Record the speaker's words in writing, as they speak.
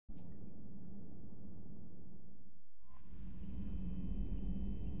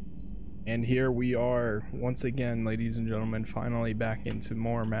And here we are once again, ladies and gentlemen, finally back into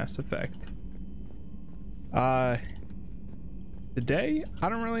more Mass Effect. Today, I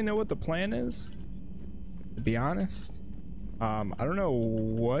don't really know what the plan is, to be honest. I don't know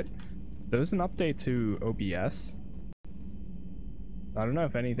what, there was an update to OBS. I don't know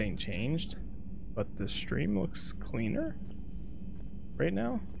if anything changed, but the stream looks cleaner right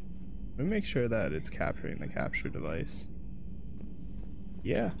now. Let me make sure that it's capturing the capture device.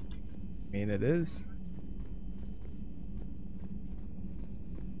 Yeah, I mean it is.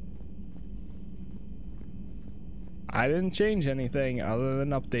 I didn't change anything other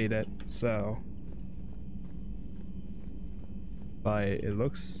than update it, so. But it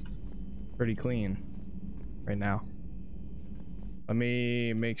looks pretty clean right now. Let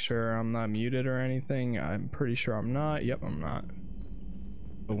me make sure I'm not muted or anything. I'm pretty sure I'm not. Yep, I'm not.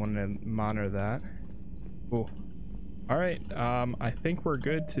 I want to monitor that. Cool. All right, I think we're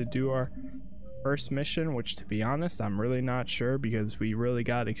good to do our first mission, which, to be honest, I'm really not sure because we really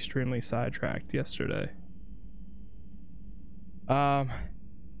got extremely sidetracked yesterday.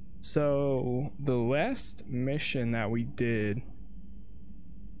 So the last mission that we did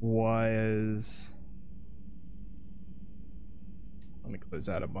was, let me close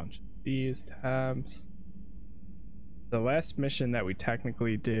out a bunch of these tabs. The last mission that we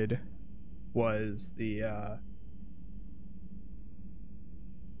technically did was the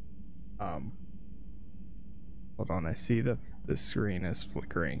hold on, I see that the screen is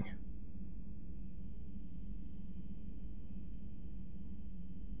flickering.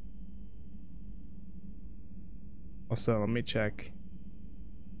 Also, let me check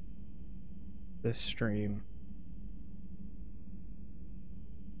this stream.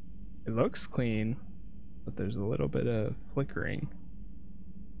 It looks clean, but there's a little bit of flickering.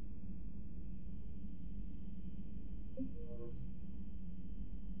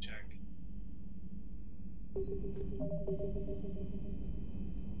 Check.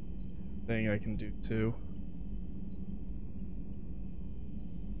 Thing I can do too.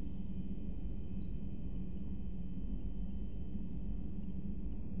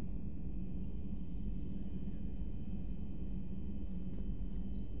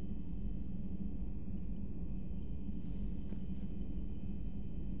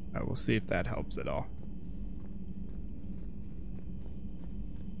 We'll see if that helps at all.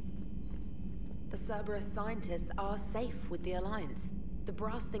 The Cerberus scientists are safe with the Alliance. The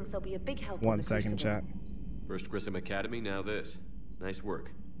brass thinks they'll be a big help. 1 second, chat. First Grissom Academy, now this. Nice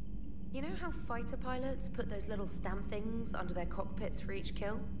work. You know how fighter pilots put those little stamp things under their cockpits for each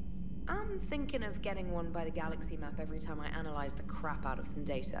kill? I'm thinking of getting one by the galaxy map every time I analyze the crap out of some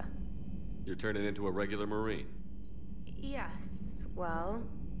data. You're turning into a regular Marine. Yes, well,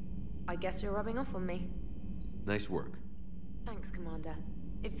 I guess you're rubbing off on me. Nice work. Thanks, Commander.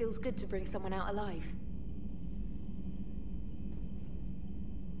 It feels good to bring someone out alive.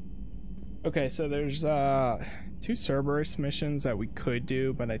 Okay, so there's 2 Cerberus missions that we could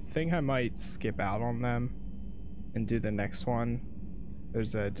do, but I think I might skip out on them and do the next one.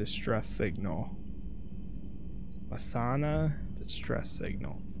 There's a distress signal. Masana distress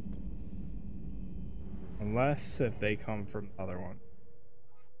signal. Unless if they come from the other one.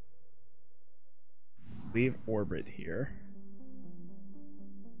 Leave orbit here.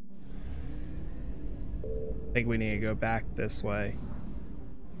 I think we need to go back this way.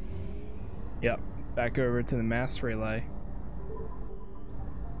 Yep, back over to the mass relay.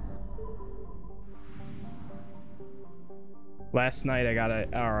 Last night I got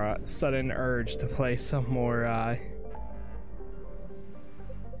a sudden urge to play some more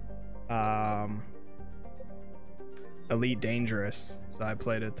Elite Dangerous, so I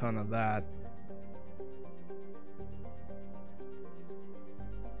played a ton of that.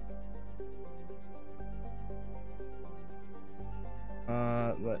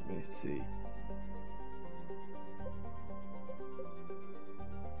 Let me see.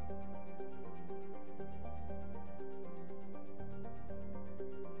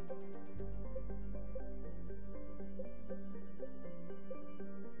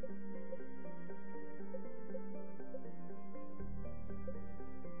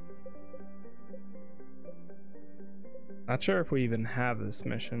 Not sure if we even have this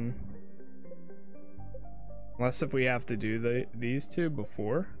mission. Unless if we have to do these two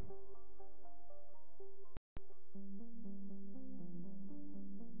before.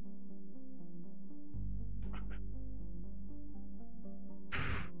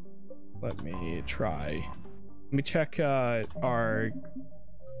 Let me try. Let me check our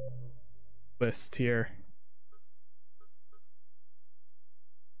list here.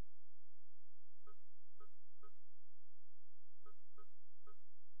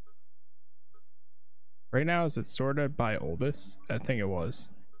 Right now, is it sorted by oldest? I think it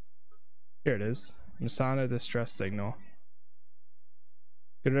was. Here it is. Masana distress signal.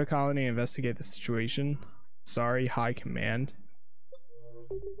 Go to the colony and investigate the situation. Sorry, high command.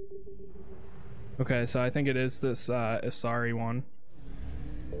 Okay, so I think it is this Asari one.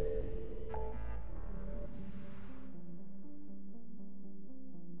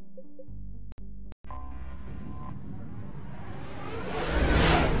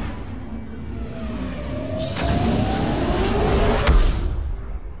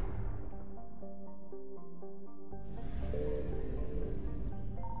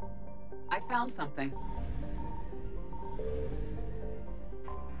 I found something.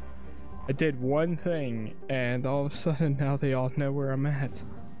 I did one thing, and all of a sudden now they all know where I'm at.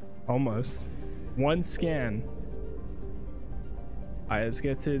 Almost. One scan. Alright, let's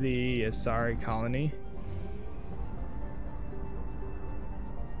get to the Asari colony.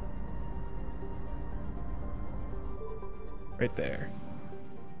 Right there.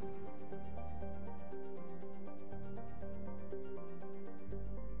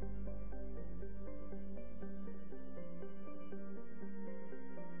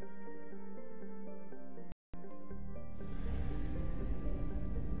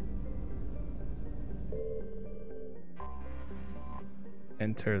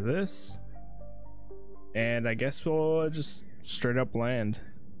 Enter this, and I guess we'll just straight up land,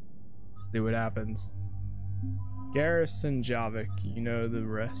 see what happens. Garrison Javik, you know the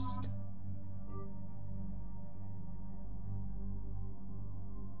rest.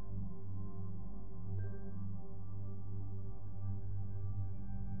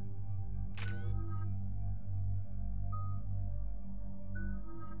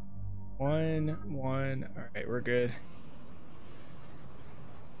 One. All right, we're good.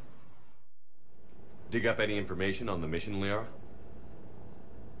 Dig up any information on the mission, Liara?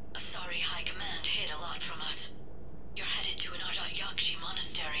 Asari High Command hid a lot from us. You're headed to an Ardat Yakshi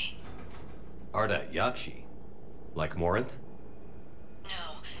monastery. Ardat Yakshi? Like Morinth?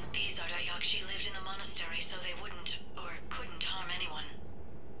 No, these Ardat Yakshi lived in the monastery so they wouldn't, or couldn't harm anyone.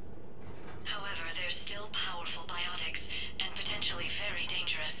 However, they're still powerful biotics, and potentially very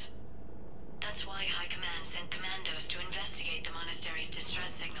dangerous. That's why High Command sent commandos to investigate the monastery's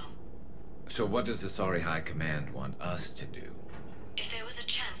distress signal. So what does the Asari High Command want us to do? If there was a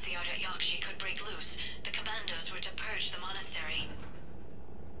chance the Ardat Yakshi could break loose, the commandos were to purge the monastery.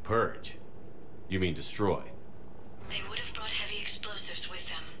 Purge? You mean destroy? They would have brought heavy explosives with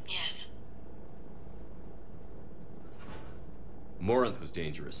them, yes. Morinth was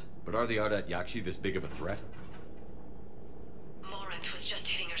dangerous, but are the Ardat Yakshi this big of a threat? Morinth was just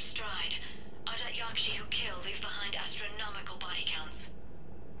hitting her stride. Ardat Yakshi who kill leave behind astronomical body counts.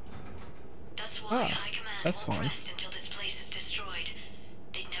 That's why High Command that's won't fine. rest until this place is destroyed.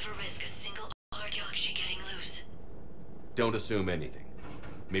 They'd never risk a single Ardat Yakshi getting loose. Don't assume anything.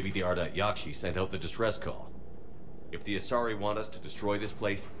 Maybe the Ardat Yakshi sent out the distress call. If the Asari want us to destroy this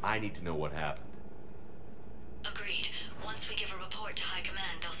place, I need to know what happened. Agreed. Once we give a report to High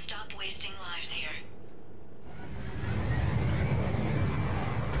Command, they'll stop wasting lives here.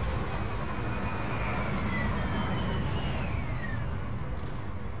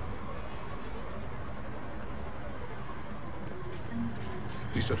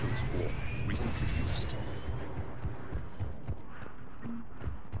 The shuttle's warp, recently used.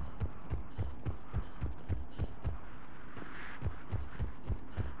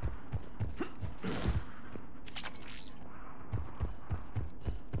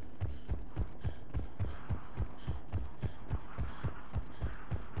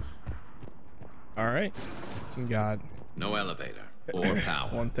 All right, we got No elevator or power.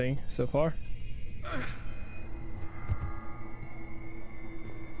 one thing so far.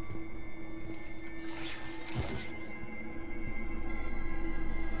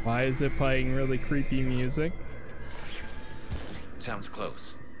 Why is it playing really creepy music? Sounds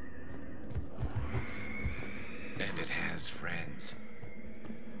close. And it has friends.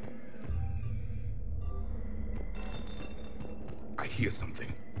 I hear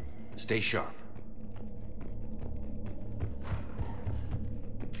something. Stay sharp.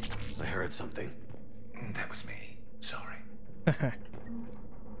 I heard something. That was me. Sorry.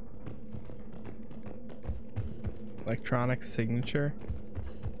 Electronic signature.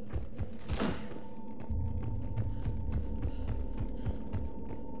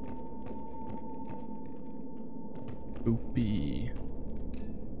 Oopie.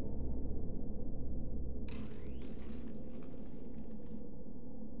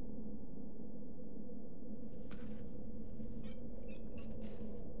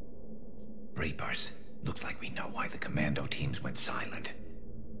 Reapers. Looks like we know why the commando teams went silent.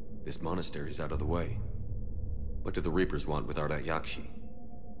 This monastery's out of the way. What do the Reapers want with Ardat Yakshi?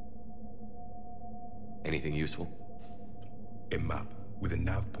 Anything useful? A map with a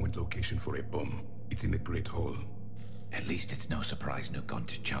nav point location for a bomb. It's in the Great Hall. At least it's no surprise Nuke on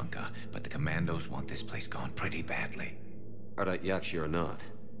Tuchanka, but the commandos want this place gone pretty badly. Ardat Yakshi or not,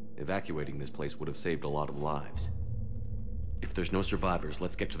 evacuating this place would have saved a lot of lives. If there's no survivors,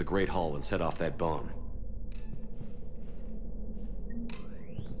 let's get to the Great Hall and set off that bomb.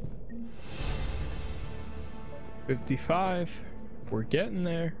 $55. We're getting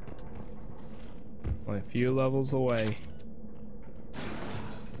there. Only a few levels away.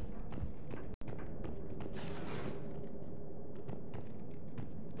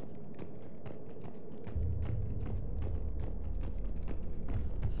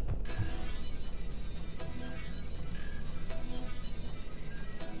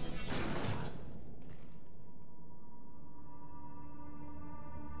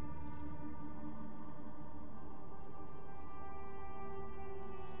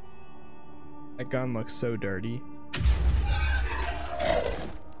 That gun looks so dirty.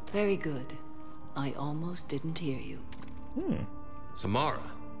 Very good. I almost didn't hear you. Samara.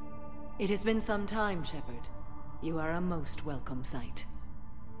 It has been some time, Shepard. You are a most welcome sight.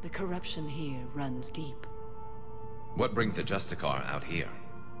 The corruption here runs deep. What brings the Justicar out here?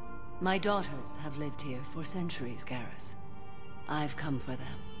 My daughters have lived here for centuries, Garrus. I've come for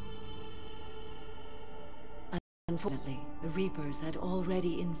them. Unfortunately, the Reapers had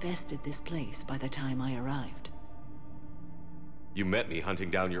already infested this place by the time I arrived. You met me hunting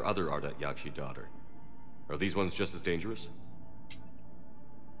down your other Ardat Yakshi daughter. Are these ones just as dangerous?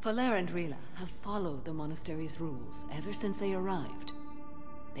 Falere and Rila have followed the monastery's rules ever since they arrived.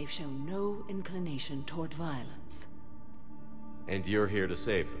 They've shown no inclination toward violence. And you're here to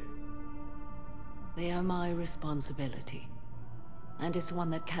save them? They are my responsibility. And it's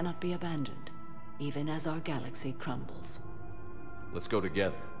one that cannot be abandoned, even as our galaxy crumbles. Let's go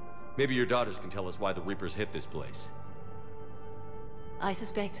together. Maybe your daughters can tell us why the Reapers hit this place. I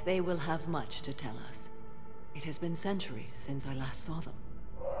suspect they will have much to tell us. It has been centuries since I last saw them.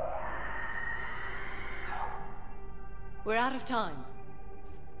 We're out of time.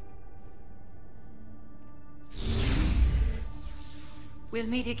 We'll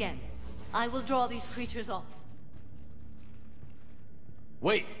meet again. I will draw these creatures off.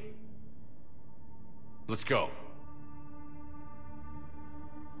 Wait! Let's go.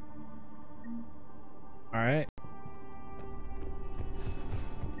 Alright.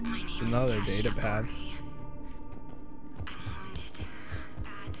 Another data pad.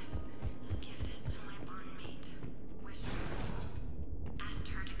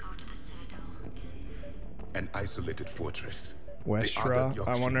 An isolated fortress. Westra.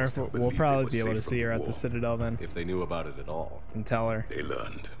 I wonder if we'll probably be able to see her at the Citadel then. If they knew about it at all. And tell her. They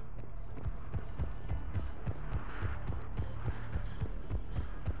learned.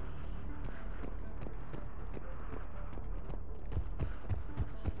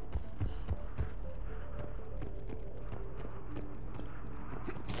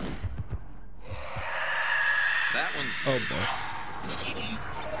 That one's... Oh boy.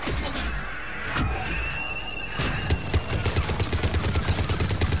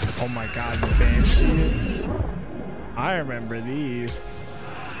 Oh my god, the Banshees. I remember these.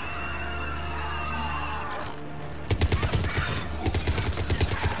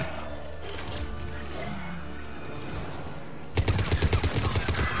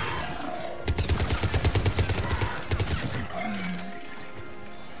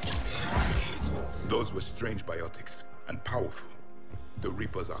 Those were strange biotics and powerful. The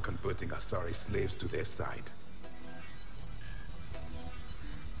Reapers are converting Asari slaves to their side.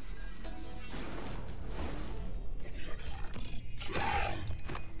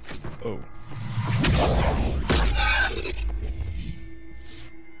 Oh.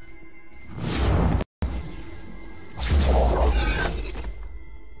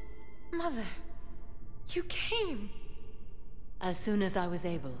 Mother, you came. As soon as I was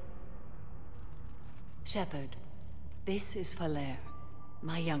able. Shepard, this is Falere,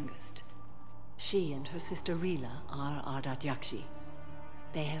 my youngest. She and her sister Rila are Ardat Yakshi.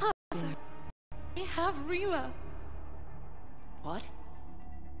 They have been... They have Rila. What?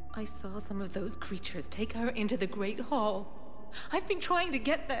 I saw some of those creatures take her into the Great Hall. I've been trying to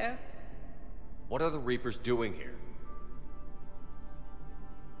get there. What are the Reapers doing here?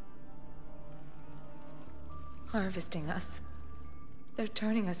 Harvesting us. They're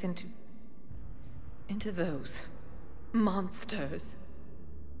turning us into those monsters.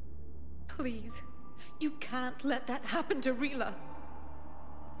 Please, you can't let that happen to Rila.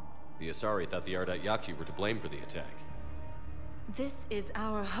 The Asari thought the Ardat Yakshi were to blame for the attack. This is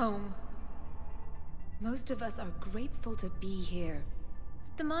our home. Most of us are grateful to be here.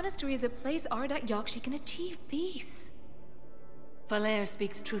 The monastery is a place Ardat Yakshi can achieve peace. Valere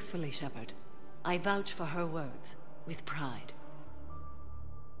speaks truthfully, Shepard. I vouch for her words, with pride.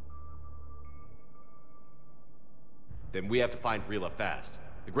 Then we have to find Rila fast.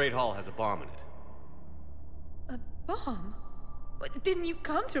 The Great Hall has a bomb in it. A bomb? What, didn't you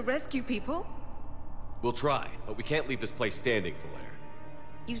come to rescue people? We'll try, but we can't leave this place standing, Valere.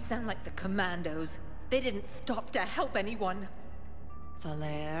 You sound like the Commandos. They didn't stop to help anyone.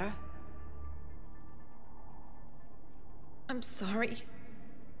 Valere? I'm sorry.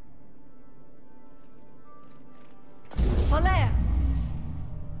 Valere!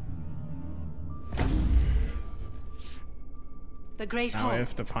 The Great Now Hall. I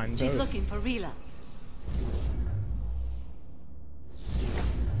have to find She's both. looking for Rila.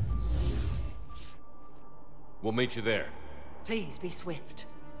 We'll meet you there. Please be swift.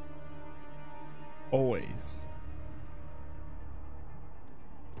 Always.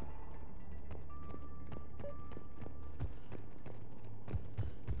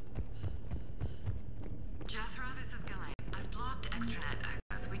 Jethro, this is Ghislaine. I've blocked extranet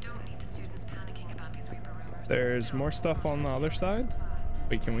access. We don't need the students panicking about these Reaper rumors. There's more stuff on the other side.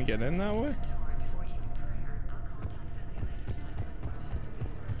 Wait, can we get in that way? Before eating prayer, I'll contact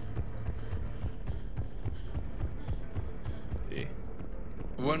See.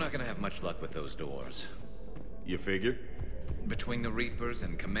 We're not gonna have much luck with those doors. You figure? Between the Reapers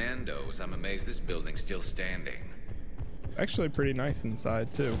and Commandos, I'm amazed this building's still standing. Actually pretty nice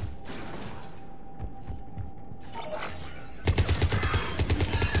inside too.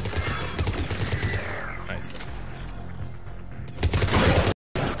 Nice.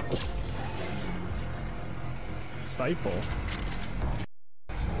 Disciple.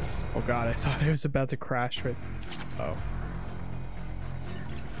 Oh god, I thought I was about to crash right. Oh.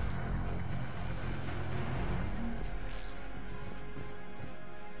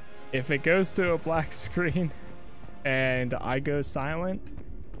 If it goes to a black screen and I go silent,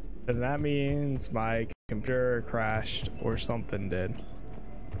 then that means my computer crashed or something did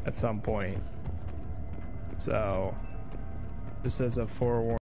at some point. So, just as a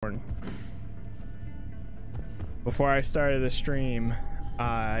forewarn. Before I started the stream,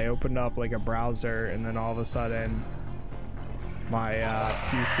 I opened up like a browser and then all of a sudden my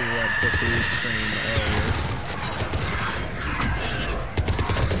PC went to blue screen earlier.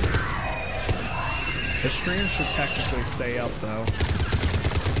 The stream should technically stay up though.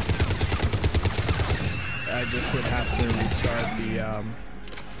 I just would have to restart the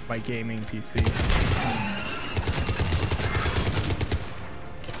my gaming PC.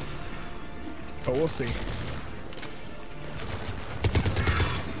 But we'll see.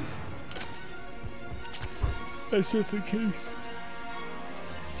 That's just in case.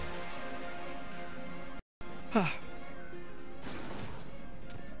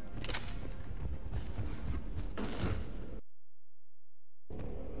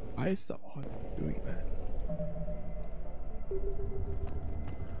 Why is the audio doing that?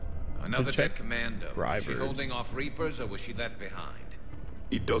 Another check dead commando. Was she drivers. holding off Reapers or was she left behind?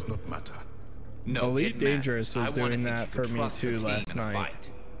 It does not matter. No, Elite it Dangerous matters. was I wanna doing think that she for could me trust her too team last in a night. fight.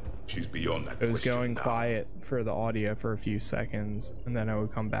 She's beyond that It was question going now. quiet for the audio for a few seconds, and then I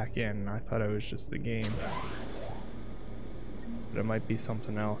would come back in, and I thought it was just the game. But it might be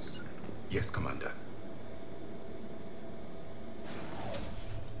something else. Yes, Commander.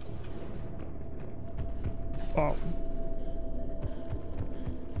 Oh,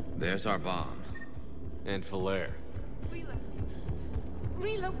 There's our bomb. And Valere. Rila.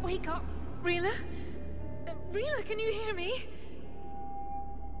 Rila, wake up. Rila? Rila, can you hear me?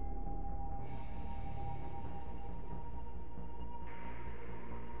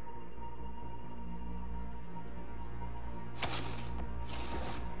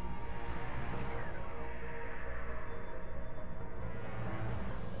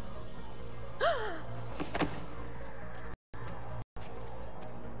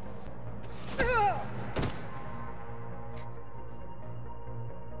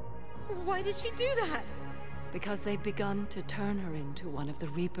 Why did she do that? Because they've begun to turn her into one of the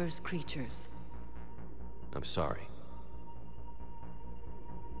Reaper's creatures. I'm sorry.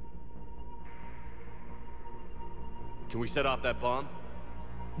 Can we set off that bomb?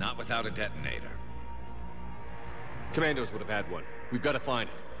 Not without a detonator. Commandos would have had one. We've got to find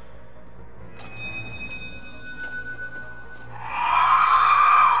it.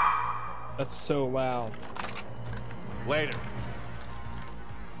 that's so loud. Later.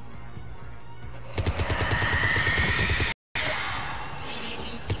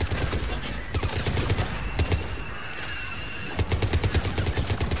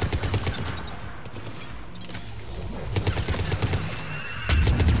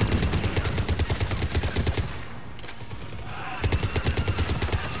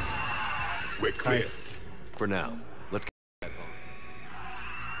 We're clear. Nice. For now, let's get that bomb.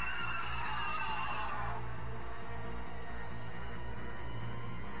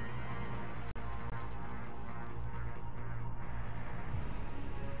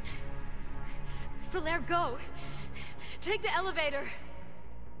 Falaire, go! Take the elevator!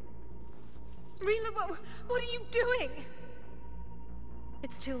 Rila, what are you doing?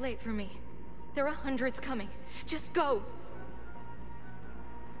 It's too late for me. There are hundreds coming. Just go!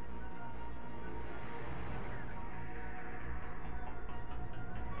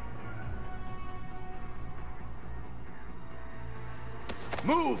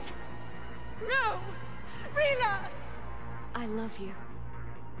 Move! No! Rila! I love you.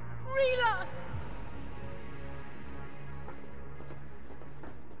 Rila!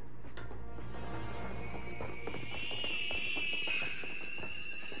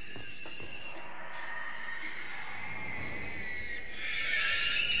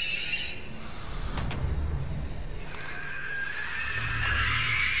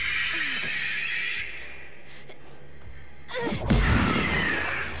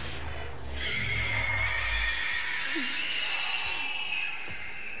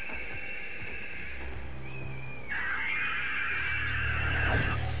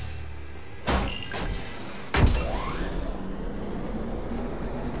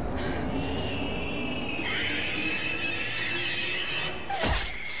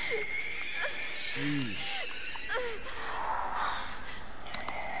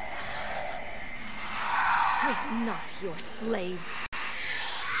 We're not your slaves.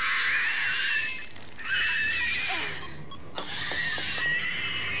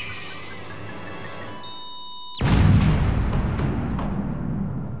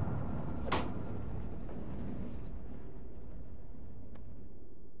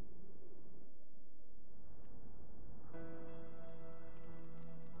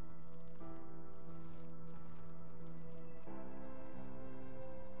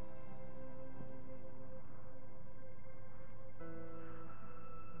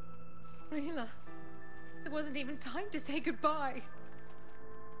 Rila, it wasn't even time to say goodbye.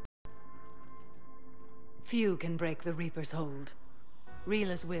 Few can break the Reaper's hold.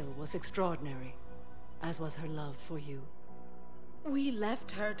 Rila's will was extraordinary, as was her love for you. We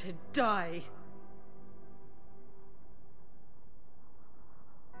left her to die.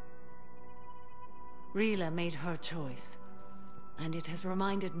 Rila made her choice, and it has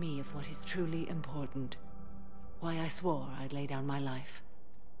reminded me of what is truly important. Why I swore I'd lay down my life.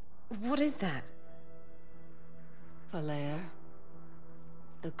 What is that? Falaire,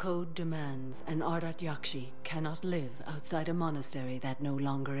 the code demands an Ardat Yakshi cannot live outside a monastery that no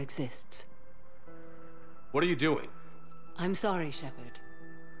longer exists. What are you doing? I'm sorry, Shepard.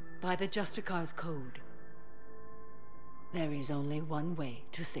 By the Justicar's code, there is only one way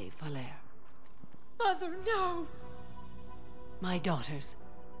to save Falaire. Mother, no! My daughters,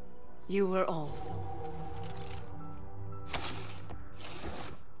 you were also.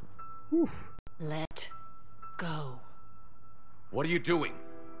 Let go. What are you doing?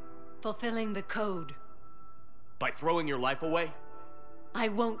 Fulfilling the code. By throwing your life away? I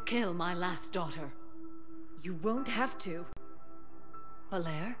won't kill my last daughter. You won't have to.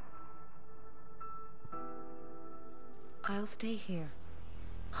 Falaire? I'll stay here.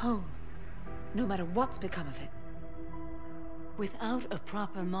 Home. No matter what's become of it. Without a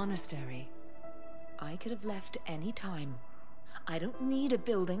proper monastery. I could have left any time. I don't need a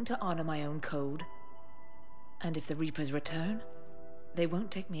building to honor my own code. And if the Reapers return, they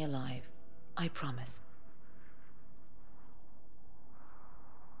won't take me alive. I promise.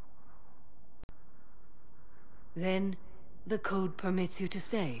 Then, the code permits you to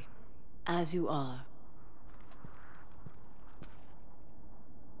stay, as you are.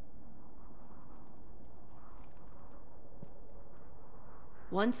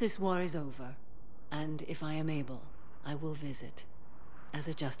 Once this war is over, and if I am able, I will visit, as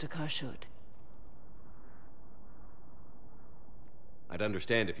a Justicar should. I'd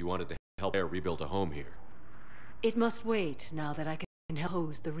understand if you wanted to help Air rebuild a home here. It must wait now that I can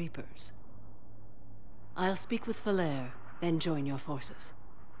hose the Reapers. I'll speak with Falaire, then join your forces.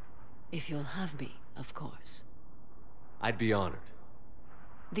 If you'll have me, of course. I'd be honored.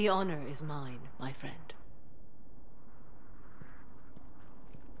 The honor is mine, my friend.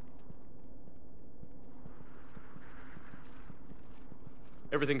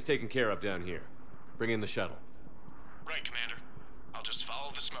 Everything's taken care of down here. Bring in the shuttle. Right, Commander. I'll just follow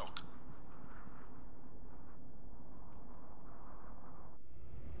the smoke.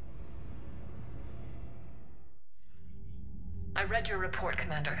 I read your report,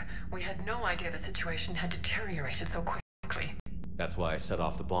 Commander. We had no idea the situation had deteriorated so quickly. That's why I set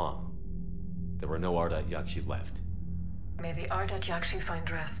off the bomb. There were no Ardat Yakshi left. May the Ardat Yakshi find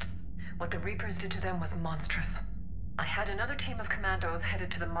rest. What the Reapers did to them was monstrous. I had another team of commandos headed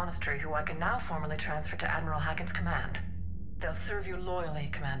to the monastery who I can now formally transfer to Admiral Hackett's command. They'll serve you loyally,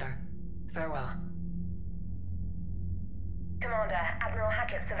 Commander. Farewell. Commander, Admiral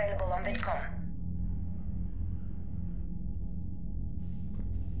Hackett's available on VidCom.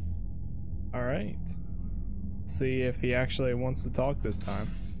 Alright. Let's see if he actually wants to talk this time.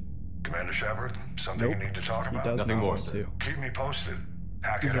 Commander Shepard, something Nope. you need to talk about? He does Nothing not more, want sir. to. Keep me posted.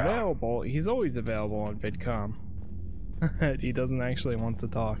 Hackett He's out. available. He's always available on VidCom. He doesn't actually want to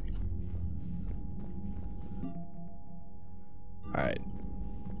talk. Alright.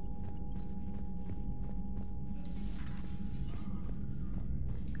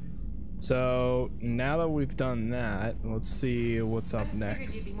 So now that we've done that, let's see what's up I figured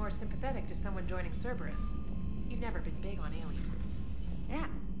next. you'd be more sympathetic to someone joining Cerberus. You've never been big on aliens. Yeah,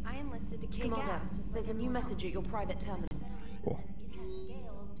 I enlisted to kick Commander, ass. there's a new message at your private terminal. Cool.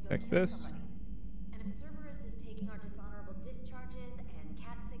 Check this. And if Cerberus is taking our dishonorable discharges and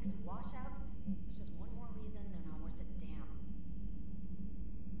Cat 6 washouts, it's just one more reason they're not worth a damn.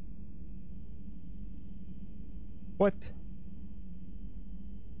 What?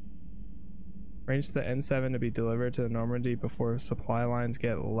 Arrange the N7 to be delivered to Normandy before supply lines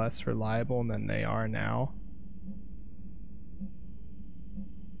get less reliable than they are now.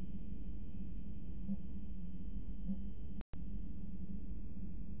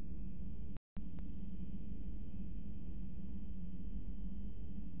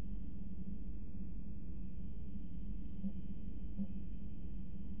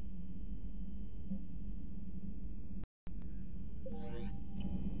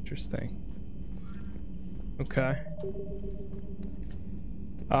 Interesting. Okay.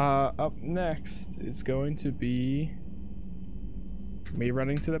 Up next is going to be me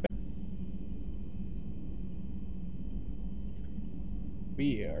running to the back.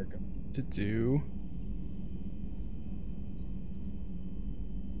 We are going to do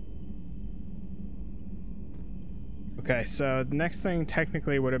okay, so the next thing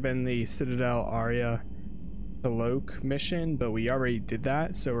technically would have been the Citadel Aria Taloke mission, but we already did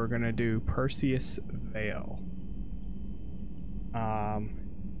that, so we're gonna do Perseus Vale. Yeah,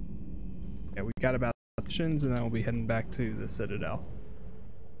 we got about options, and then we'll be heading back to the Citadel.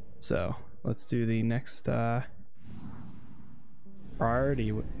 So let's do the next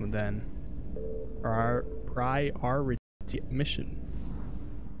priority then. Our priority mission.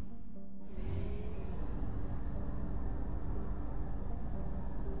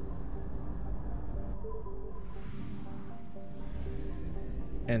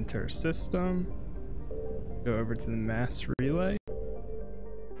 Enter system. Go over to the mass relay.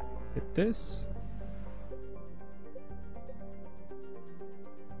 Hit this.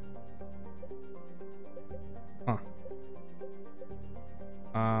 Huh.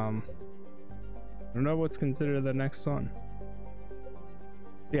 I don't know what's considered the next one.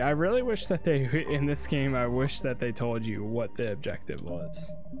 Yeah, I really wish that they, in this game, I wish that they told you what the objective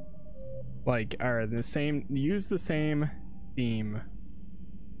was. Like, or the same, use the same theme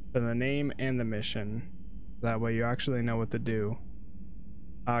for the name and the mission. That way you actually know what to do.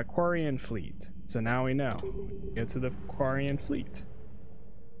 Quarian Fleet. So now we know. Get to the Quarian Fleet,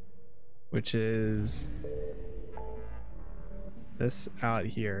 which is this out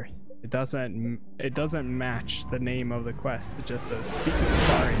here. It doesn't match the name of the quest. It just says speak with the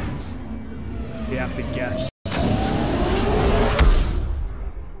Quarians. You have to guess.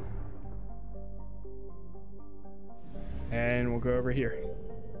 And we'll go over here.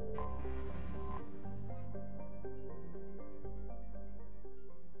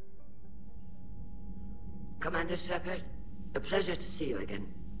 Commander Shepard, a pleasure to see you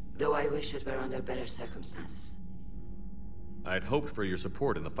again, though I wish it were under better circumstances. I'd hoped for your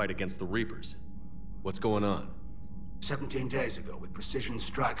support in the fight against the Reapers. What's going on? 17 days ago, with precision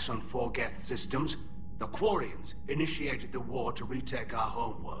strikes on 4 Geth systems, the Quarians initiated the war to retake our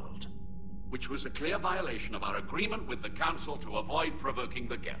homeworld. Which was a clear violation of our agreement with the Council to avoid provoking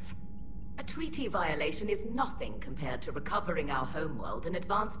the Geth. A treaty violation is nothing compared to recovering our homeworld and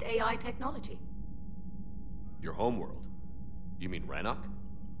advanced AI technology. Your homeworld? You mean Rannoch?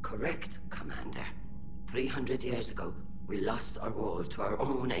 Correct, Commander. 300 years ago, we lost our world to our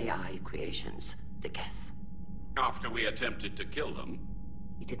own AI creations, the Geth. After we attempted to kill them.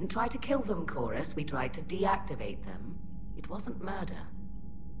 We didn't try to kill them, Chorus. We tried to deactivate them. It wasn't murder.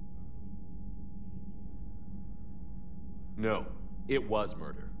 No, it was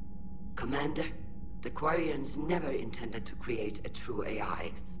murder. Commander, the Quarians never intended to create a true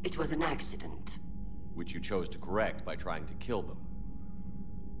AI. It was an accident. Which you chose to correct by trying to kill them.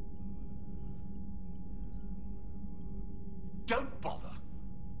 don't bother.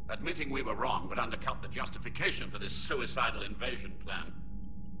 Admitting we were wrong would undercut the justification for this suicidal invasion plan.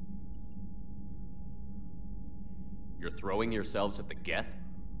 You're throwing yourselves at the Geth?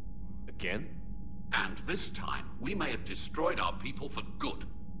 Again? And this time, we may have destroyed our people for good.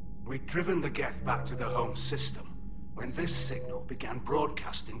 We'd driven the Geth back to the home system when this signal began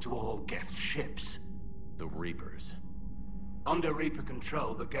broadcasting to all Geth ships. The Reapers. Under Reaper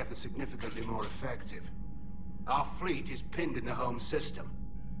control, the Geth are significantly more effective. Our fleet is pinned in the home system.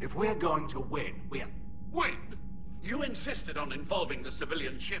 If we're going to win, Win? You insisted on involving the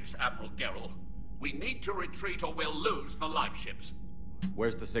civilian ships, Admiral Gerrel. We need to retreat or we'll lose the live ships.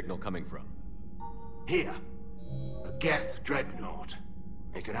 Where's the signal coming from? Here. A Geth dreadnought.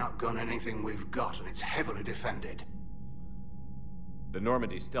 It can outgun anything we've got, and it's heavily defended. The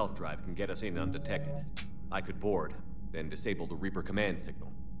Normandy stealth drive can get us in undetected. I could board, then disable the Reaper command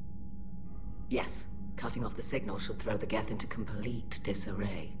signal. Yes. Cutting off the signal should throw the Geth into complete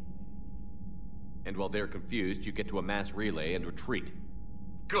disarray. And while they're confused, you get to a mass relay and retreat.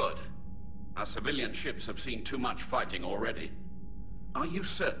 Good. Our civilian ships have seen too much fighting already. Are you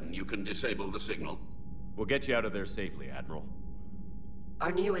certain you can disable the signal? We'll get you out of there safely, Admiral.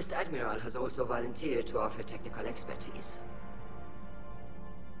 Our newest Admiral has also volunteered to offer technical expertise.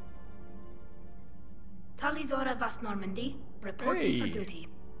 Talizora Vast Normandy, reporting for duty.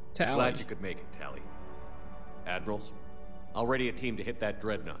 Tally. Glad you could make it, Tally. Admirals, I'll ready a team to hit that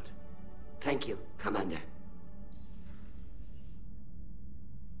dreadnought. Thank you, Commander.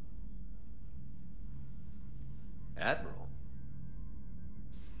 Admiral?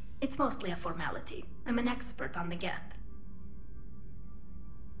 It's mostly a formality. I'm an expert on the Geth.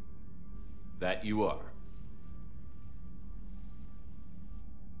 That you are.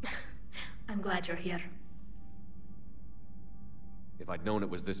 I'm glad you're here. If I'd known it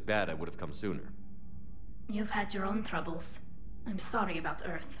was this bad, I would have come sooner. You've had your own troubles. I'm sorry about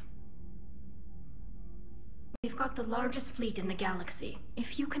Earth. We've got the largest fleet in the galaxy.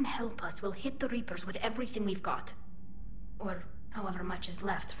 If you can help us, we'll hit the Reapers with everything we've got. Or however much is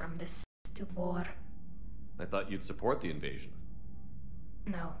left from this stupid war. I thought you'd support the invasion.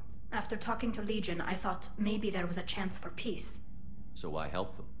 No. After talking to Legion, I thought maybe there was a chance for peace. So I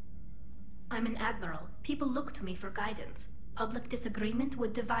help them. I'm an admiral. People look to me for guidance. Public disagreement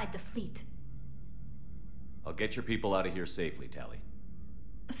would divide the fleet. I'll get your people out of here safely, Tally.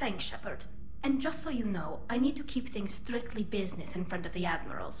 Thanks, Shepard. And just so you know, I need to keep things strictly business in front of the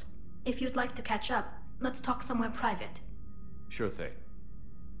admirals. If you'd like to catch up, let's talk somewhere private. Sure thing.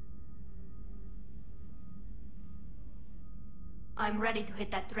 I'm ready to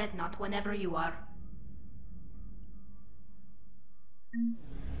hit that dreadnought whenever you are.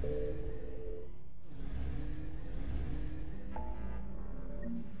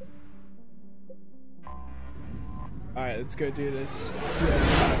 Alright, let's go do this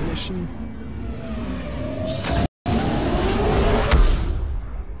dreadnought mission.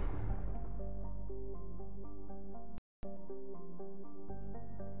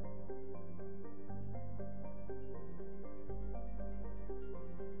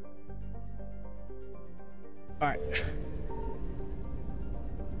 Alright.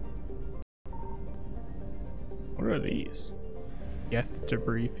 What are these? Geth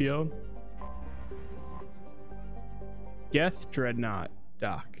debris field? Geth Dreadnought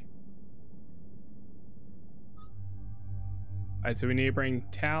Dock. Alright, so we need to bring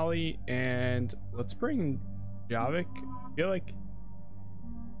Tally and let's bring Javik. I feel like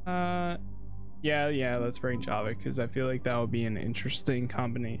yeah, let's bring Javik because I feel like that would be an interesting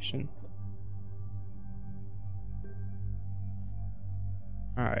combination.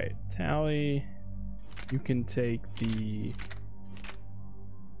 Alright, Tally, you can take the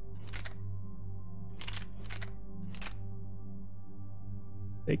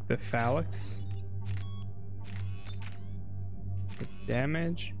phalanx. With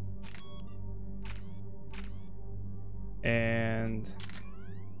damage. And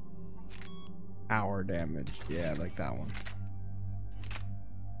our damage. Yeah, I like that one.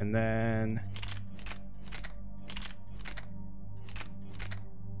 And then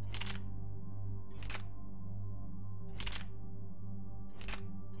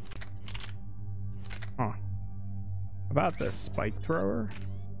about the spike thrower.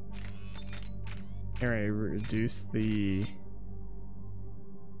 Here, I reduce the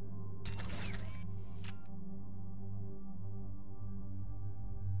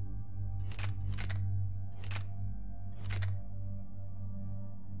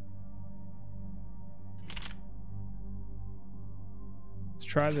let's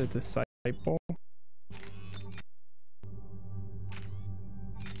try the disciple.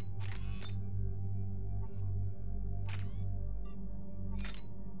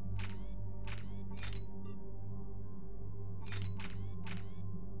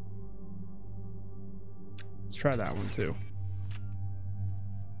 try that one too.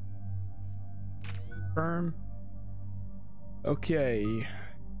 Confirm. Okay.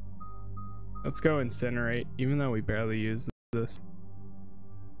 Let's go incinerate, even though we barely use this.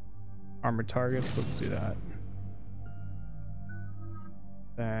 Armored targets, let's do that.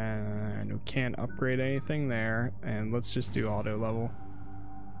 Then we can't upgrade anything there, and let's just do auto level.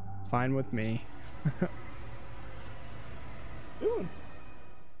 It's fine with me. Ooh.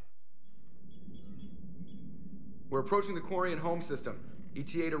 We're approaching the Quarian home system.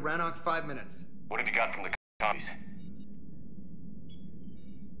 ETA to Rannoch 5 minutes. What have you got from the copies?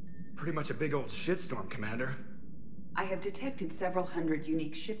 Pretty much a big old shitstorm, Commander. I have detected several hundred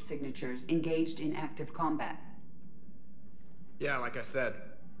unique ship signatures engaged in active combat. Yeah, like I said.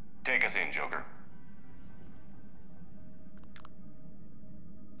 Take us in, Joker.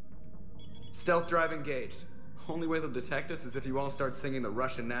 Stealth drive engaged. Only way they'll detect us is if you all start singing the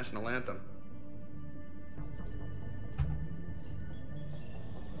Russian national anthem.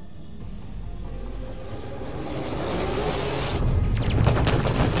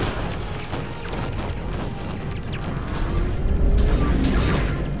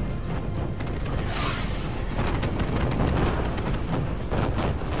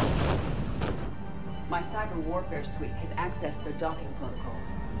 My cyber warfare suite has accessed their docking protocols.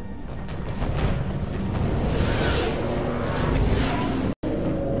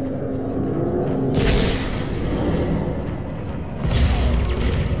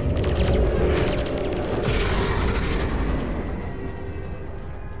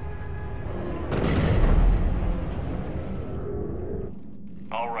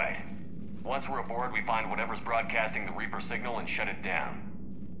 All right. Once we're aboard, we find whatever's broadcasting the Reaper signal and shut it down.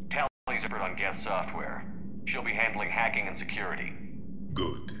 Tally's expert on Geth software. She'll be handling hacking and security.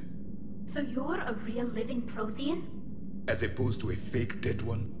 Good. So you're a real living Prothean? As opposed to a fake dead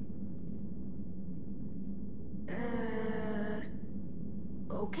one?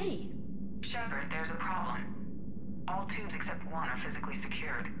 Okay. Shepard, there's a problem. All tubes except one are physically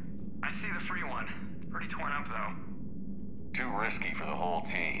secured. I see the free one. Pretty torn up, though. Too risky for the whole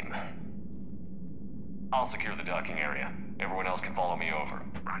team. I'll secure the docking area. Everyone else can follow me over.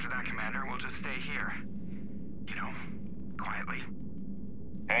 Roger that, Commander. We'll just stay here. You know, quietly.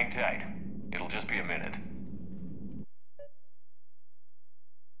 Hang tight. It'll just be a minute.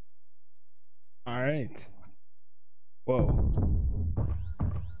 Alright. Whoa.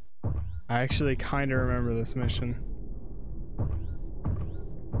 I actually kind of remember this mission.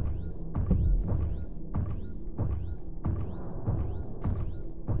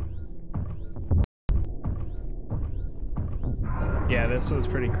 Yeah, this was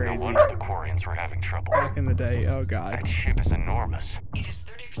pretty crazy. No wonder the Quarians were having trouble. Back in the day, oh god. That ship is enormous. It is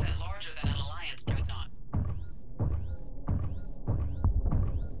 30% larger than an Alliance dreadnought.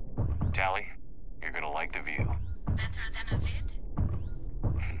 Tally, you're gonna like the view. Better than a vid?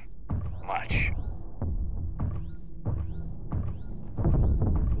 Much.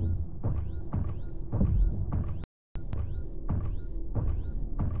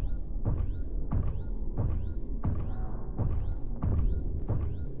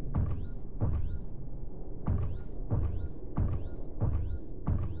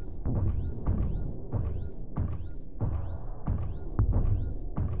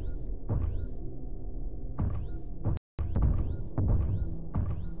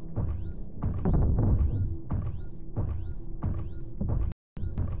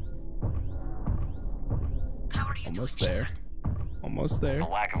 Almost there. Almost there. The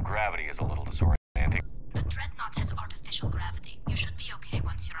lack of gravity is a little disorienting. The dreadnought has artificial gravity. You should be okay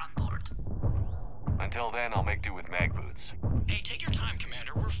once you're on board. Until then, I'll make do with mag boots. Hey, take your time,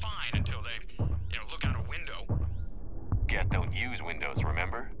 Commander. We're fine until they, look out a window. Geth don't use windows,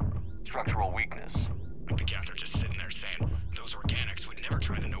 remember? Structural weakness. Like the Geth are just sitting there saying, those organics would never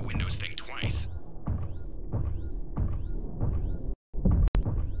try the no windows thing twice.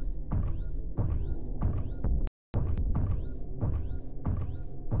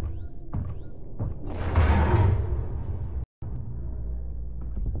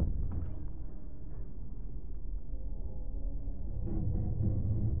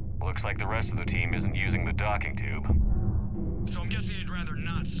 Looks like the rest of the team isn't using the docking tube. So I'm guessing you'd rather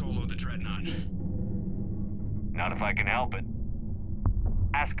not solo the Dreadnought. Not if I can help it.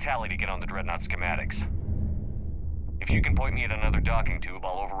 Ask Tally to get on the Dreadnought schematics. If she can point me at another docking tube,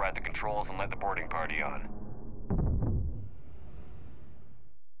 I'll override the controls and let the boarding party on.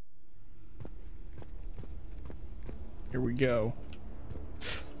 Here we go.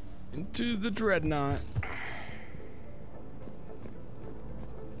 Into the Dreadnought.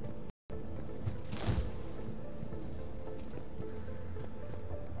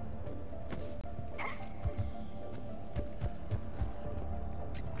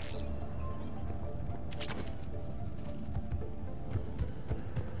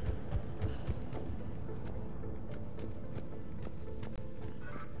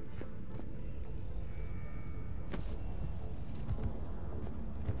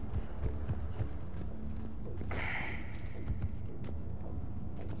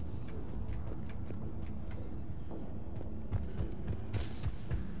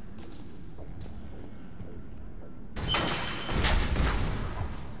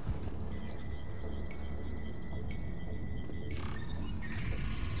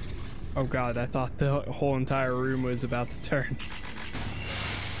 Oh god, I thought the whole entire room was about to turn.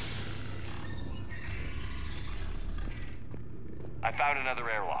 I found another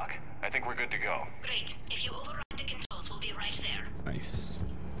airlock. I think we're good to go. Great. If you override the controls, we'll be right there. Nice.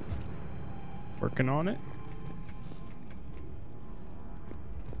 Working on it.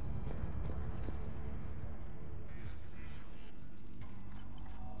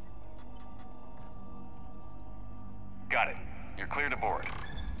 Got it. You're clear to board.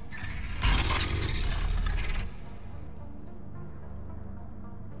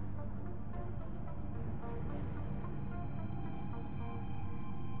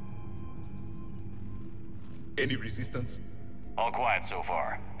 Any resistance? All quiet so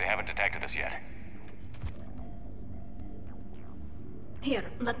far. They haven't detected us yet. Here,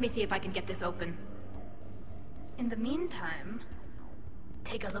 let me see if I can get this open. In the meantime,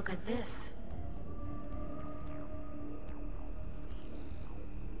 take a look at this.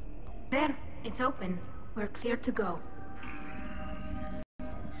 There, it's open. We're clear to go. That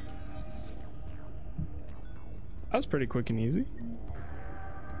was pretty quick and easy.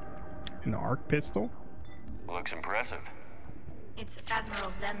 An arc pistol. Looks impressive. It's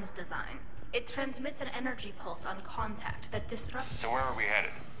Admiral Zen's design. It transmits an energy pulse on contact that disrupts... So where are we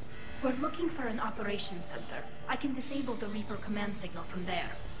headed? We're looking for an operations center. I can disable the Reaper command signal from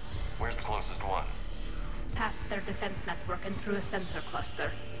there. Where's the closest one? Past their defense network and through a sensor cluster.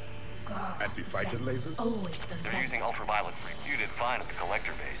 God, Anti-fighter lasers? Always the They're vents. using ultraviolet freak. You did fine at the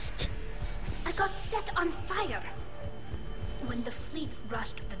collector base. I got set on fire! When the fleet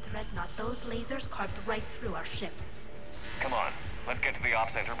rushed the dreadnought, those lasers carved right through our ships. Come on, let's get to the op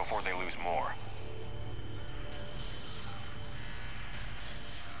center before they lose more.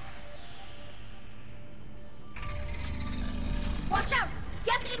 Watch out!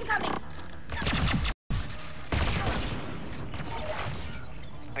 Get incoming!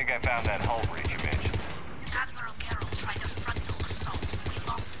 I think I found that hull breach you mentioned. Admiral Geralt tried a frontal assault. We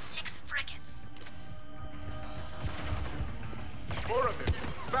lost 6 frigates. 4 of them.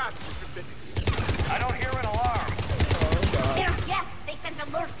 Fast, Mr. I don't hear an alarm. Yes, they sent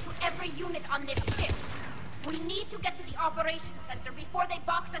alerts to every unit on this ship. We need to get to the operations center before they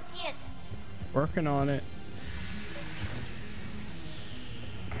box us in. Working on it.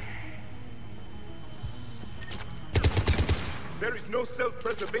 There is no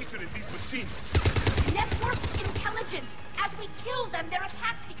self-preservation in these machines. Network intelligence. As we kill them, their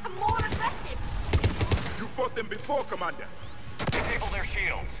attacks become more aggressive. You fought them before, Commander. Disable their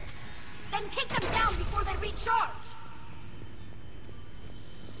shields. Then take them down before they recharge.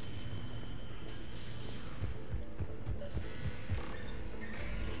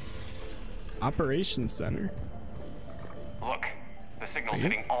 Operations center. Look, the signal's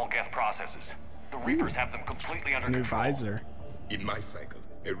hitting all Geth processes. The Reapers have them completely under New control. visor. In my cycle,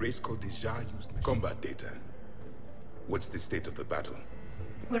 a race called the Jar used combat data. What's the state of the battle?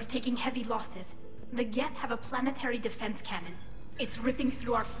 We're taking heavy losses. The Geth have a planetary defense cannon. It's ripping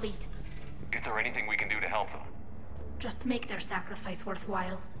through our fleet. Is there anything we can do to help them? Just make their sacrifice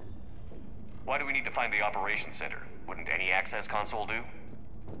worthwhile. Why do we need to find the operations center? Wouldn't any access console do?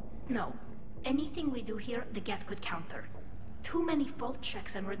 No. Anything we do here, the Geth could counter. Too many fault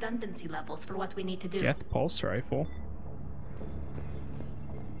checks and redundancy levels for what we need to do. Geth pulse rifle.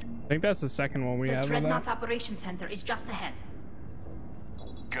 I think that's the second one we have. The Dreadnought's operations center is just ahead.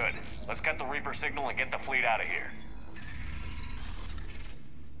 Good. Let's get the Reaper signal and get the fleet out of here.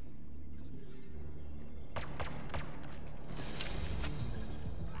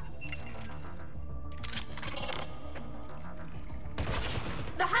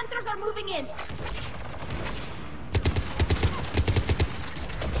 The hunters are moving in.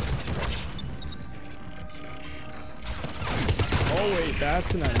 Oh wait,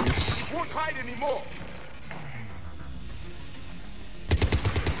 that's an enemy. Won't hide anymore.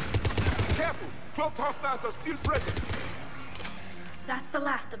 Careful, cloaked hostiles are still present. That's the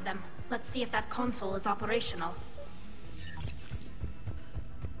last of them. Let's see if that console is operational.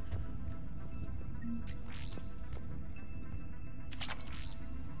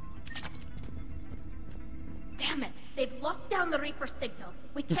 Damn it! They've locked down the Reaper signal.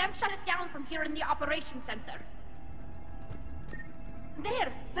 We can't shut it down from here in the operations center.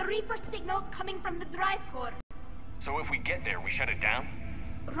 There! The Reaper signal's coming from the drive core. So if we get there, we shut it down?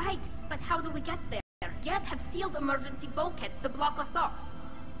 Right, but how do we get there? Geth have sealed emergency bulkheads to block us off.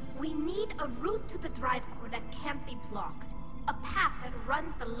 We need a route to the drive core that can't be blocked. A path that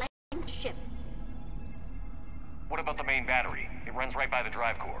runs the length ship. What about the main battery? It runs right by the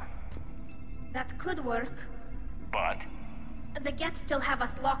drive core. That could work. But? The Geth still have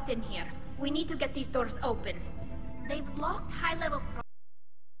us locked in here. We need to get these doors open. They've locked high-level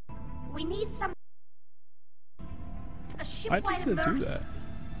We need some... A Why ship-wide does it do emergency, that?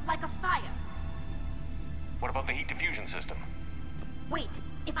 like a fire. What about the heat diffusion system? Wait,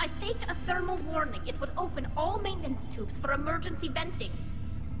 if I faked a thermal warning, it would open all maintenance tubes for emergency venting.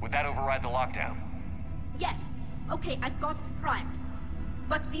 Would that override the lockdown? Yes. Okay, I've got it primed.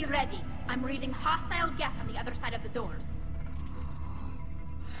 But be ready. I'm reading hostile geth on the other side of the doors.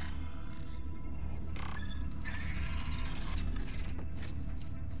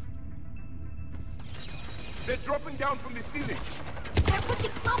 They're dropping down from the ceiling. There could be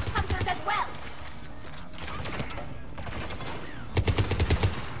cloak hunters as well.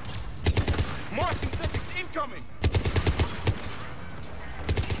 More synthetics incoming.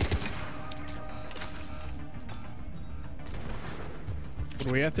 What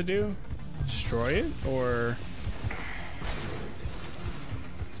do we have to do? Destroy it, or...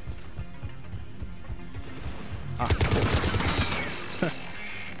 Ah, of course.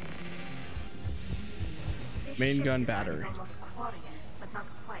 Main gun battery. But not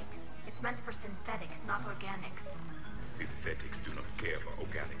quite. It's meant for synthetics, not organics. Synthetics do not care for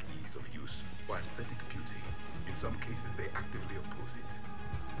organic ease of use or aesthetic beauty. In some cases, they actively oppose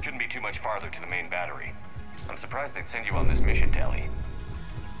it. Shouldn't be too much farther to the main battery. I'm surprised they'd send you on this mission, Tally.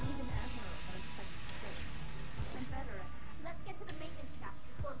 Let's get to the maintenance shaft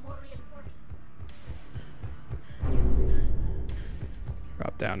before more reinforcements.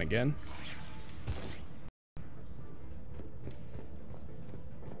 Drop down again.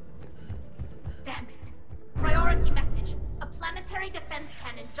 Damn it. Priority message. A planetary defense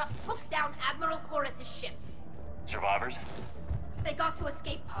cannon just took down Admiral Chorus's ship. Survivors? They got to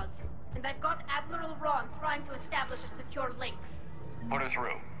escape pods, and I've got Admiral Ron trying to establish a secure link. Put her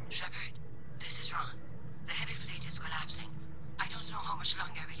through. Shepard, this is Ron. The heavy fleet is collapsing. I don't know how much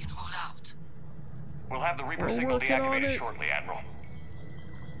longer we can hold out. We'll have the Reaper We're signal working on deactivated it. shortly, Admiral.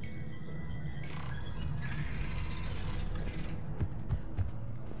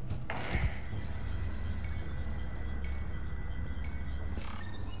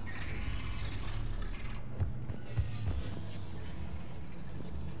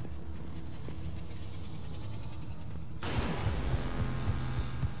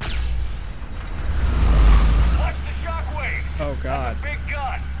 Oh god. Big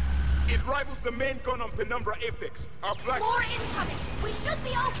gun! It rivals the main gun on Penumbra Apex. Our black... More incoming! We should be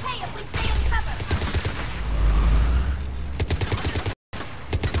okay if we stay in cover!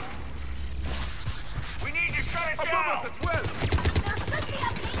 We need to shut it Above down! us as well! There should be a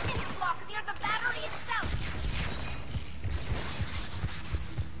maintenance block near the battery itself!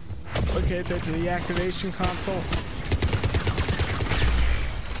 Look at the deactivation console.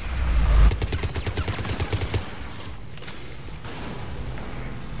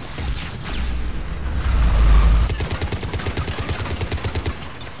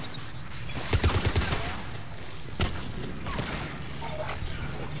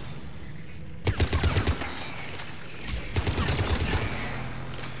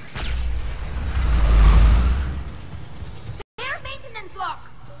 There's maintenance lock!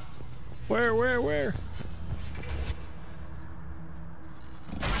 Where?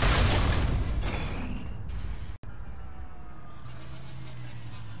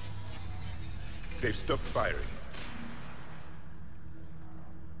 They've stopped firing.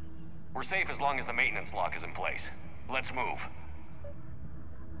 We're safe as long as the maintenance lock is in place. Let's move.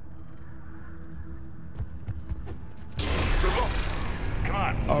 Come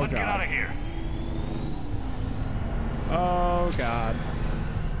on, Oh, let's get God. out of here. Oh god.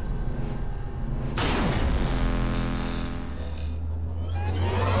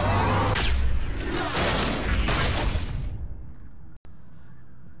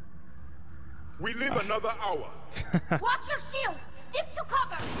 We live another hour. Watch your shields! Stick to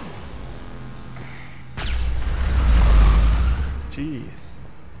cover! Jeez.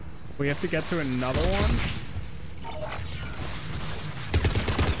 We have to get to another one?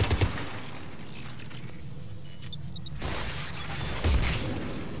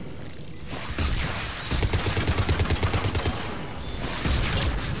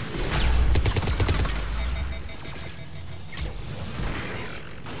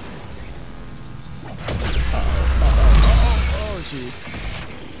 Oh, jeez.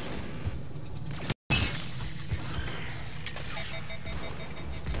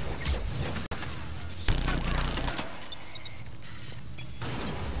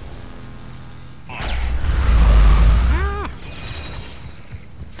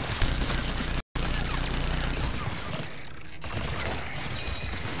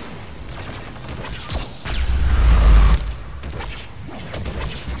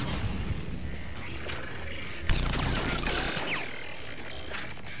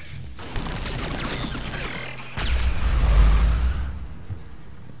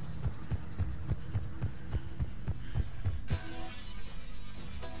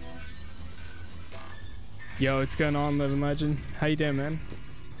 Yo, what's going on, Living Legend? How you doing, man?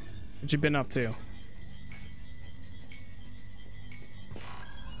 What you been up to?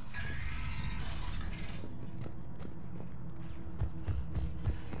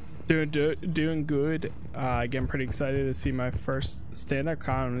 Doing good. Again, pretty excited to see my first stand-up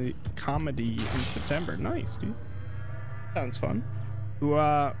comedy in September. Nice, dude. Sounds fun. Who,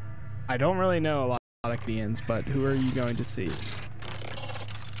 I don't really know a lot of comedians, but who are you going to see?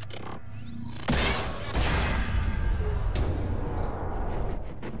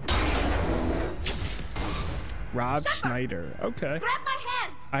 Rob Schneider. Okay. Grab my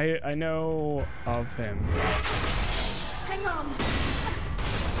hand. I know of him. Hang on.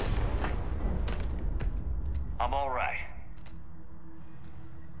 I'm all right.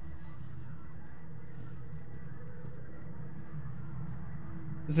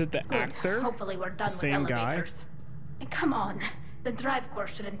 Is it the Good. actor? Hopefully we're done Same with guy? elevators. Come on. The drive core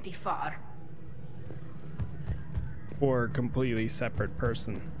shouldn't be far. Or completely separate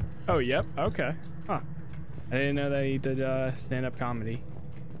person? Oh, yep. Okay. Huh. I didn't know that he did stand-up comedy.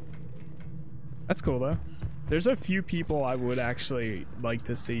 That's cool though. There's a few people I would actually like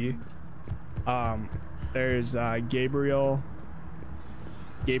to see. There's Gabriel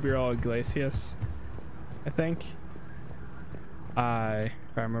Iglesias, I think. If I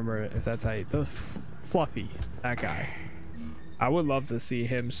remember if that's how the Fluffy, that guy. I would love to see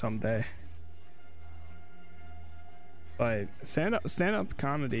him someday. But stand-up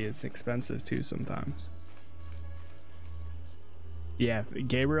comedy is expensive too sometimes. Yeah,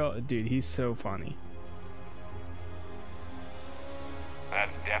 Gabriel, dude, he's so funny.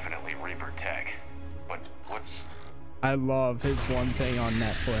 That's definitely Reaper tech. But what's... I love his one thing on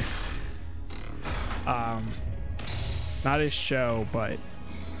Netflix. Not his show, but...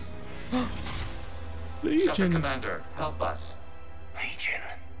 Legion. Shepard Commander, help us. Legion.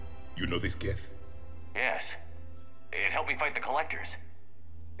 You know this Geth? Yes. It helped me fight the collectors.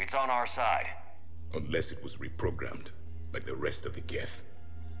 It's on our side. Unless it was reprogrammed, like the rest of the Geth.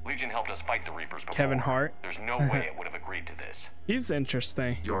 Legion helped us fight the Reapers before. Kevin Hart. There's no way it would have agreed to this. He's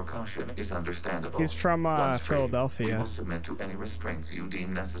interesting. Your caution is understandable. He's from Once free, Philadelphia. We will submit to any restraints you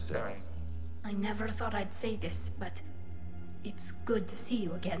deem necessary. I never thought I'd say this, but it's good to see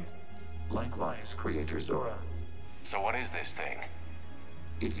you again. Likewise, Creator Zora. So what is this thing?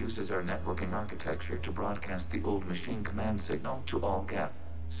 It uses our networking architecture to broadcast the old machine command signal to all Geth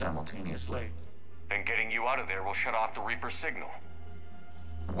simultaneously. Then getting you out of there will shut off the Reaper's signal.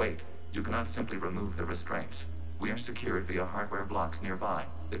 Wait, you cannot simply remove the restraints. We are secured via hardware blocks nearby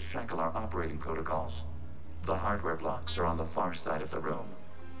that shackle our operating protocols. The hardware blocks are on the far side of the room.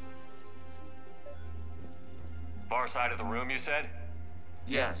 Far side of the room, you said?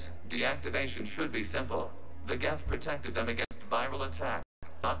 Yes, deactivation should be simple. The Geth protected them against viral attack,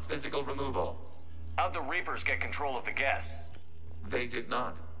 not physical removal. How'd the Reapers get control of the Geth? They did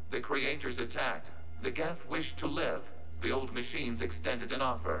not. The Creators attacked. The Geth wished to live. The old machines extended an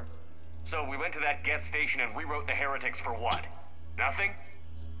offer. So we went to that Geth station and rewrote the heretics for what? Nothing?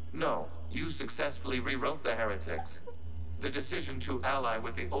 No, you successfully rewrote the heretics. The decision to ally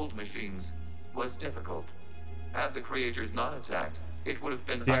with the old machines was difficult. Had the Creators not attacked, it would have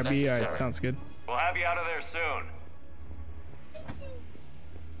been unnecessary. Yeah, it sounds good. We'll have you out of there soon.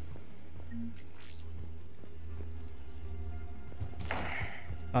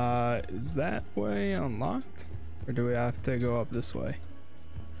 Is that way unlocked? Or do we have to go up this way?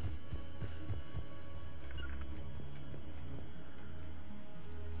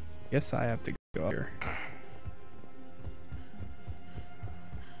 Guess I have to go up here.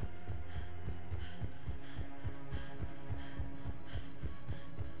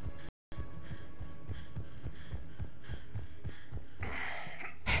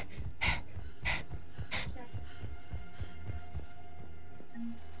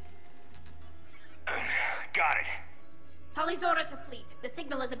 Got it. Tali Zora to fleet. The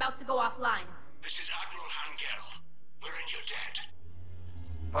signal is about to go offline. This is Admiral Hangel. We're in your debt.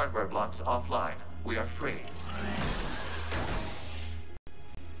 Hardware blocks offline. We are free.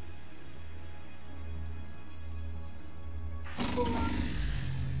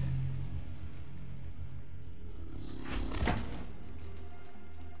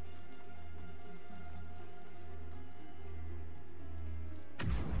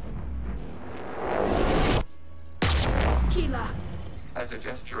 As a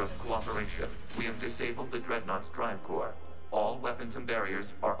gesture of cooperation, we have disabled the Dreadnought's drive core. All weapons and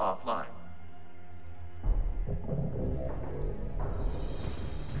barriers are offline.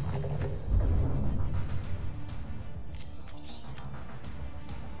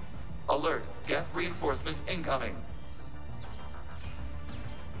 Alert! Geth reinforcements incoming!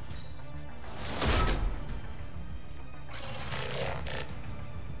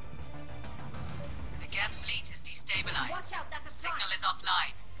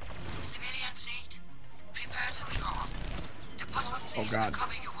 God.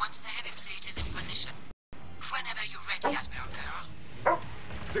 Cover you once the heavy fleet is in position. Whenever you're ready, Admiral Girl.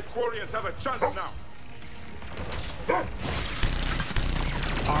 The Quarians have a chance now.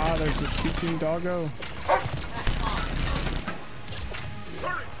 Ah, there's a speaking doggo.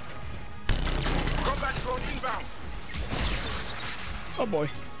 Hurry! Combat drone inbound. Oh boy.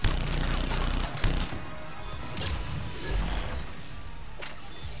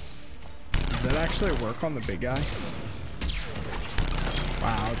 Does that actually work on the big guy?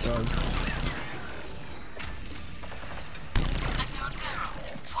 Wow, it does.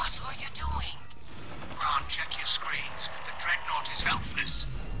 What are you doing? Ron, check your screens. The Dreadnought is helpless.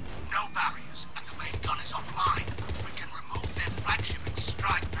 No barriers, and the main gun is offline. We can remove their flagship if we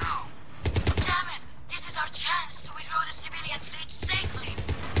strike now. Damn it! This is our chance to withdraw the civilian fleet safely.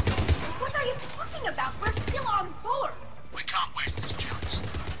 What are you talking about? We're still on board. We can't waste this chance.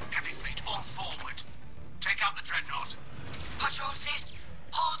 Heavy fleet all forward. Take out the Dreadnought. Patrol fleet,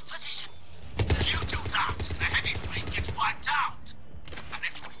 hold position. You do that, the heavy fleet gets wiped out. And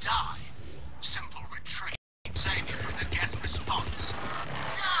if we die, simple retreat. Save you from the Geth response.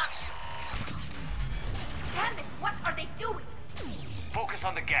 Damn it! What are they doing? Focus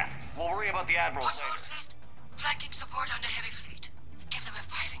on the gap. We'll worry about the Admiral Patrol later. fleet, flanking support on the heavy fleet. Give them a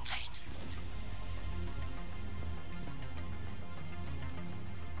firing lane.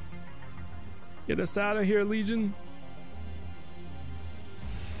 Get us out of here, Legion.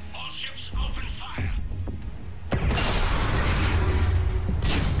 All ships open fire.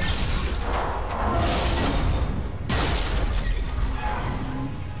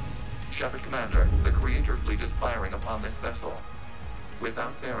 Shepard Commander, the Creator fleet is firing upon this vessel.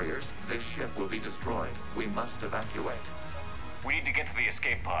 Without barriers, this ship will be destroyed. We must evacuate. We need to get to the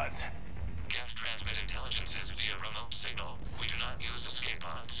escape pods. Geth transmit intelligences via remote signal. We do not use escape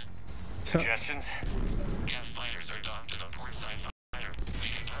pods. Suggestions? Geth fighters are docked in a portside fighter. We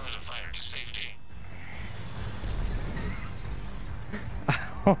can pilot a fighter to safety.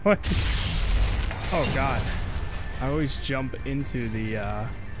 Oh God. I always jump into the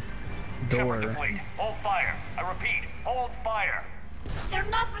door. Shepard to fleet. Hold fire. I repeat, hold fire. They're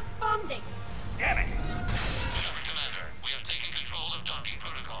not responding. Damn it. Shepard Commander, we have taken control of docking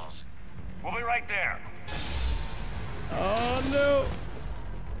protocols. We'll be right there. Oh no.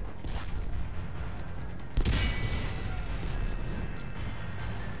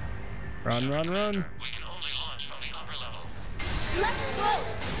 Run, run, run. We can only launch from the upper level. Let's go.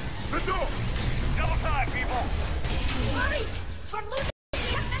 The door! Double time, people. Hurry! We're losing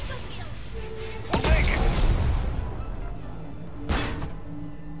the missile field. We'll make it.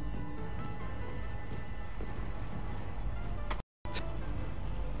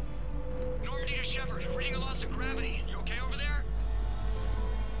 Normandy to Shepard, reading a loss of gravity. You okay over there?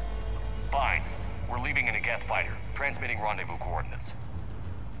 Fine. We're leaving in a Geth fighter. Transmitting rendezvous coordinates.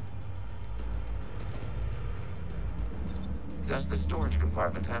 Does the storage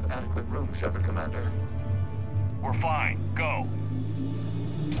compartment have adequate room, Shepard Commander? We're fine. Go.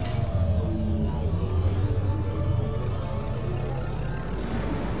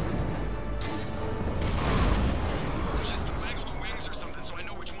 Just waggle the wings or something so I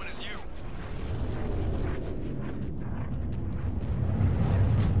know which one is you.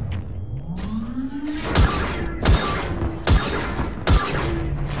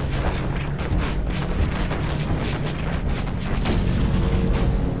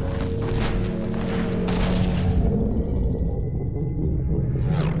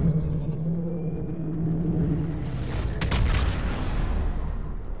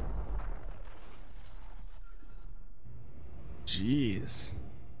 Jeez.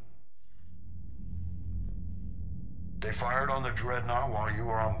 They fired on the Dreadnought while you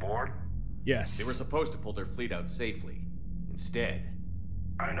were on board? Yes. They were supposed to pull their fleet out safely. Instead...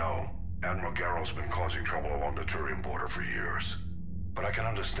 I know. Admiral Garrow's been causing trouble along the Turian border for years. But I can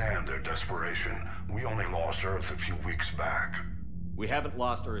understand their desperation. We only lost Earth a few weeks back. We haven't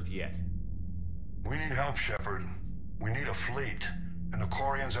lost Earth yet. We need help, Shepard. We need a fleet. And the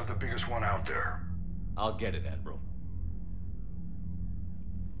Quarians have the biggest one out there. I'll get it, Admiral.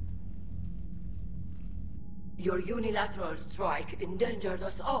 Your unilateral strike endangered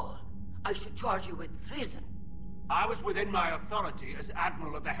us all. I should charge you with treason. I was within my authority as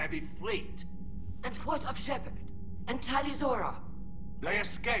Admiral of the Heavy Fleet. And what of Shepard? And Talizora? They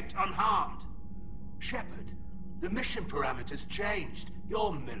escaped unharmed. Shepard, the mission parameters changed.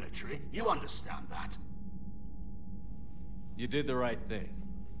 You're military, you understand that. You did the right thing.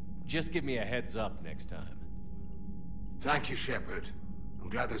 Just give me a heads up next time. Thank you, Shepard. I'm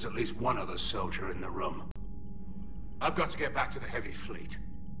glad there's at least one other soldier in the room. I've got to get back to the Heavy Fleet.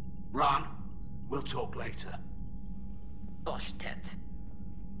 Ron, we'll talk later. Bullshit.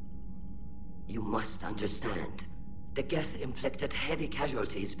 You must understand. The Geth inflicted heavy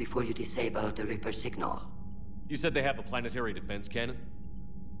casualties before you disabled the Reaper signal. You said they have a planetary defense cannon?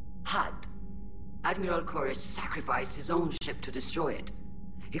 Had. Admiral Chorus sacrificed his own ship to destroy it.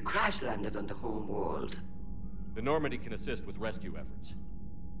 He crash-landed on the home world. The Normandy can assist with rescue efforts.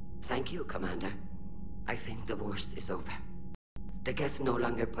 Thank you, Commander. I think the worst is over. The Geth no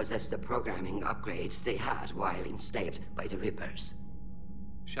longer possess the programming upgrades they had while enslaved by the Reapers.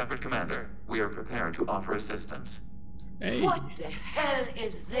 Shepard Commander, we are prepared to offer assistance. Hey. What the hell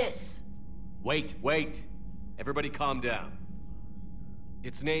is this? Wait. Everybody calm down.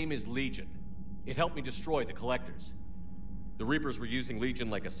 Its name is Legion. It helped me destroy the Collectors. The Reapers were using Legion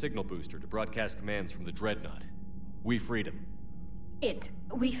like a signal booster to broadcast commands from the Dreadnought. We freed him.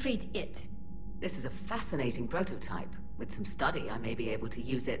 We freed it. This is a fascinating prototype. With some study, I may be able to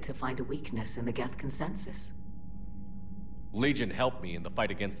use it to find a weakness in the Geth consensus. Legion helped me in the fight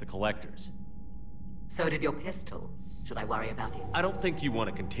against the Collectors. So did your pistol. Should I worry about it? I don't think you want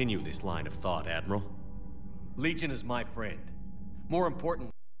to continue this line of thought, Admiral. Legion is my friend. More important,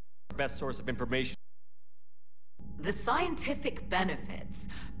 our best source of information. The scientific benefits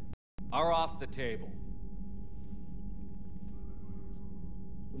are off the table.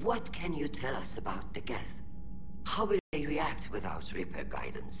 What can you tell us about the Geth? How will they react without Reaper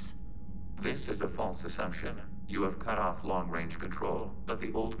guidance? This is a false assumption. You have cut off long-range control, but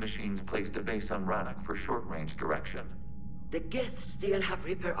the old machines placed a base on Rannoch for short-range direction. The Geth still have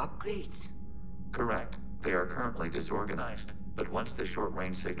Reaper upgrades? Correct. They are currently disorganized, but once the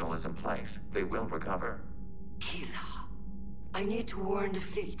short-range signal is in place, they will recover. Kila, I need to warn the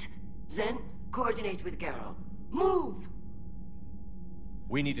fleet. Then, coordinate with Geralt. Move!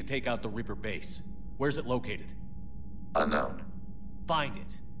 We need to take out the Reaper base. Where's it located? Unknown. Find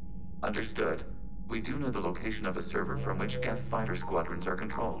it. Understood. We do know the location of a server from which Geth fighter squadrons are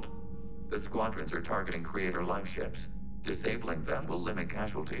controlled. The squadrons are targeting Creator life ships. Disabling them will limit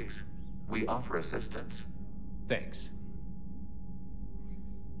casualties. We offer assistance. Thanks.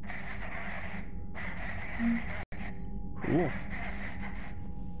 Cool.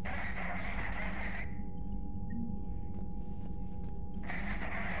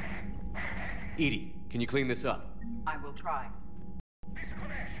 Edie, can you clean this up? I will try.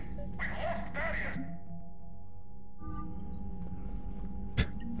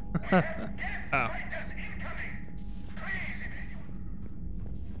 Oh.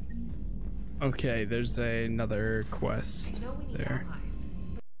 Okay, there's another quest there.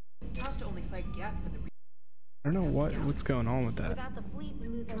 It's tough to only fight Geth when the I don't know what's going on with that. Without the fleet, we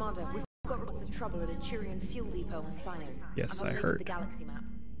lose Commander, we've got lots of trouble at a Turian fuel depot on Cyan. Yes, I I've updated heard. the galaxy map.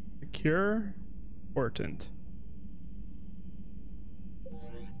 Secure, important.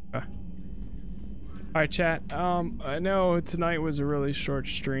 Alright, chat. I know tonight was a really short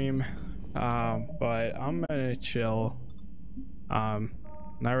stream, but I'm gonna chill.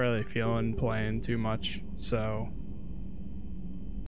 Not really feeling playing too much, so